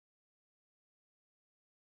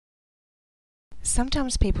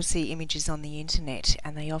Sometimes people see images on the internet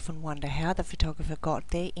and they often wonder how the photographer got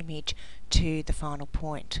their image to the final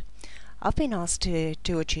point. I've been asked to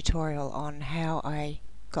do a tutorial on how I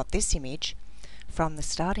got this image from the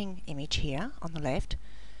starting image here on the left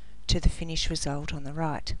to the finished result on the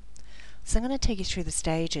right. So I'm going to take you through the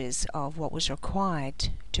stages of what was required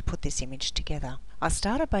to put this image together. I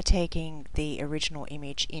started by taking the original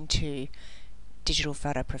image into Digital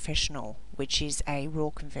Photo Professional, which is a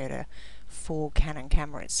RAW converter for Canon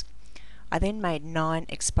cameras. I then made 9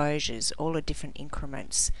 exposures, all at different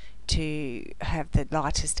increments, to have the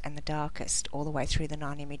lightest and the darkest all the way through the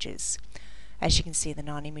 9 images. As you can see, the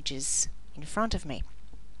 9 images in front of me.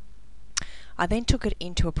 I then took it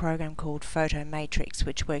into a program called Photo Matrix,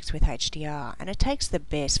 which works with HDR, and it takes the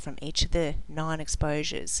best from each of the 9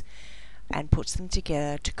 exposures and puts them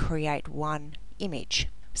together to create one image.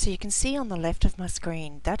 So you can see on the left of my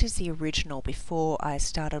screen, that is the original before I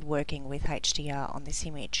started working with HDR on this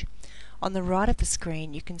image. On the right of the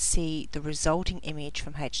screen you can see the resulting image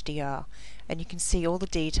from HDR, and you can see all the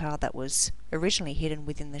detail that was originally hidden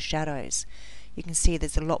within the shadows. You can see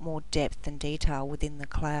there's a lot more depth and detail within the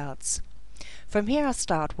clouds. From here I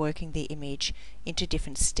start working the image into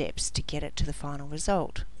different steps to get it to the final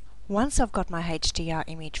result. Once I've got my HDR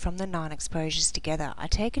image from the 9 exposures together, I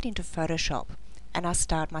take it into Photoshop and I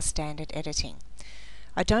start my standard editing.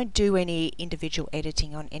 I don't do any individual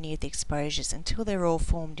editing on any of the exposures until they're all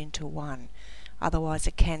formed into one, otherwise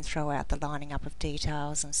it can throw out the lining up of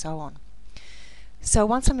details and so on. So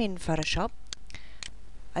once I'm in Photoshop,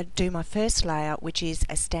 I do my first layer, which is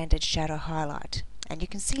a standard shadow highlight, and you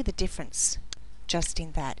can see the difference just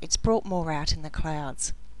in that. It's brought more out in the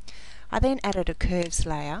clouds. I then added a curves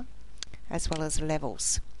layer as well as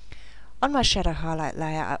levels. On my shadow highlight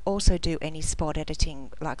layer I also do any spot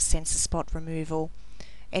editing like sensor spot removal,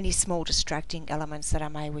 any small distracting elements that I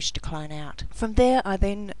may wish to clone out. From there I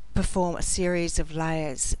then perform a series of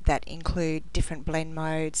layers that include different blend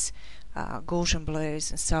modes, Gaussian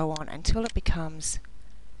blues and so on, until it becomes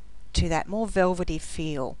to that more velvety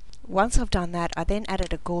feel. Once I've done that, I then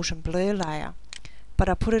added a Gaussian blur layer, but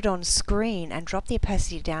I put it on screen and dropped the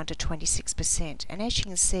opacity down to 26%, and as you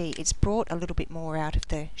can see it's brought a little bit more out of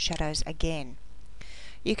the shadows again.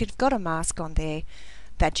 You could have got a mask on there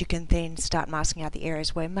that you can then start masking out the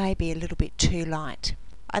areas where it may be a little bit too light.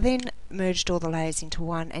 I then merged all the layers into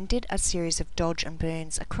one and did a series of dodge and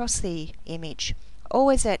burns across the image,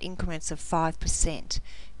 always at increments of 5%.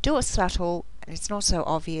 Do it subtle, and it's not so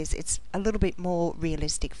obvious, it's a little bit more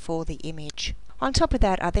realistic for the image. On top of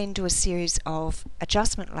that I then do a series of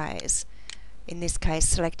adjustment layers, in this case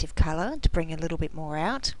selective colour to bring a little bit more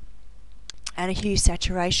out, and a hue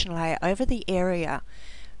saturation layer over the area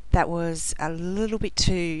that was a little bit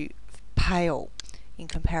too pale in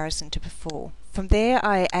comparison to before. From there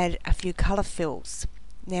I add a few colour fills.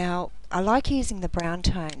 Now I like using the brown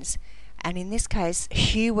tones, and in this case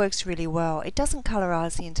hue works really well. It doesn't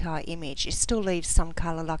colourize the entire image, it still leaves some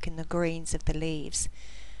colour like in the greens of the leaves,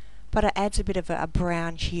 but it adds a bit of a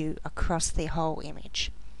brown hue across the whole image.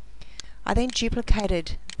 I then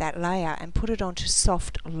duplicated that layer and put it onto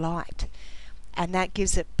soft light, and that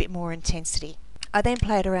gives it a bit more intensity. I then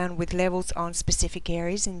played around with levels on specific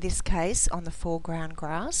areas, in this case on the foreground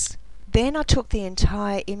grass. Then I took the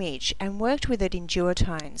entire image and worked with it in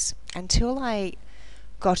duotones until I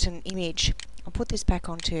got an image. I'll put this back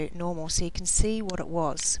onto normal so you can see what it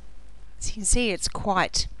was. As you can see it's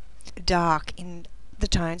quite dark in the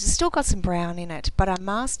tones. It's still got some brown in it, but I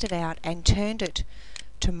masked it out and turned it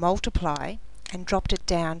to multiply and dropped it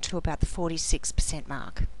down to about the 46%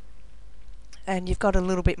 mark. And you've got a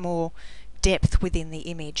little bit more depth within the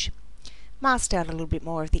image. Masked out a little bit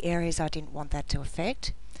more of the areas I didn't want that to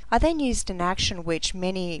affect. I then used an action which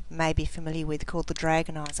many may be familiar with called the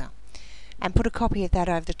Dragonizer, and put a copy of that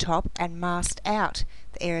over the top and masked out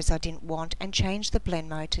the areas I didn't want and changed the blend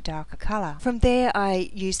mode to darker colour. From there I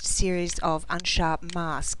used a series of unsharp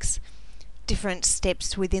masks, different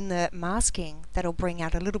steps within the masking that'll bring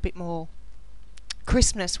out a little bit more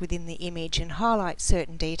crispness within the image and highlight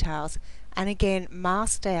certain details, and again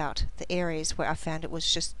masked out the areas where I found it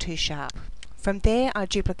was just too sharp. From there I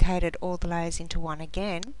duplicated all the layers into one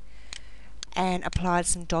again and applied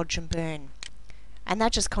some dodge and burn, and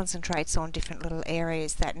that just concentrates on different little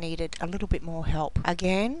areas that needed a little bit more help.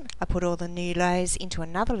 Again I put all the new layers into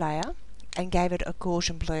another layer and gave it a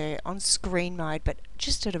Gaussian blur on screen mode, but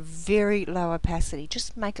just at a very low opacity,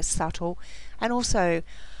 just make it subtle and also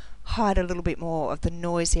hide a little bit more of the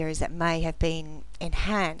noise areas that may have been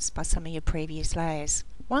enhanced by some of your previous layers.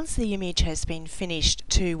 Once the image has been finished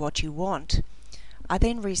to what you want, I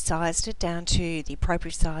then resized it down to the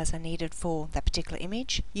appropriate size I needed for that particular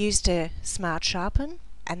image, used a Smart Sharpen,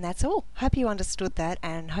 and that's all. Hope you understood that,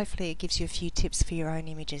 and hopefully it gives you a few tips for your own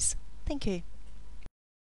images. Thank you.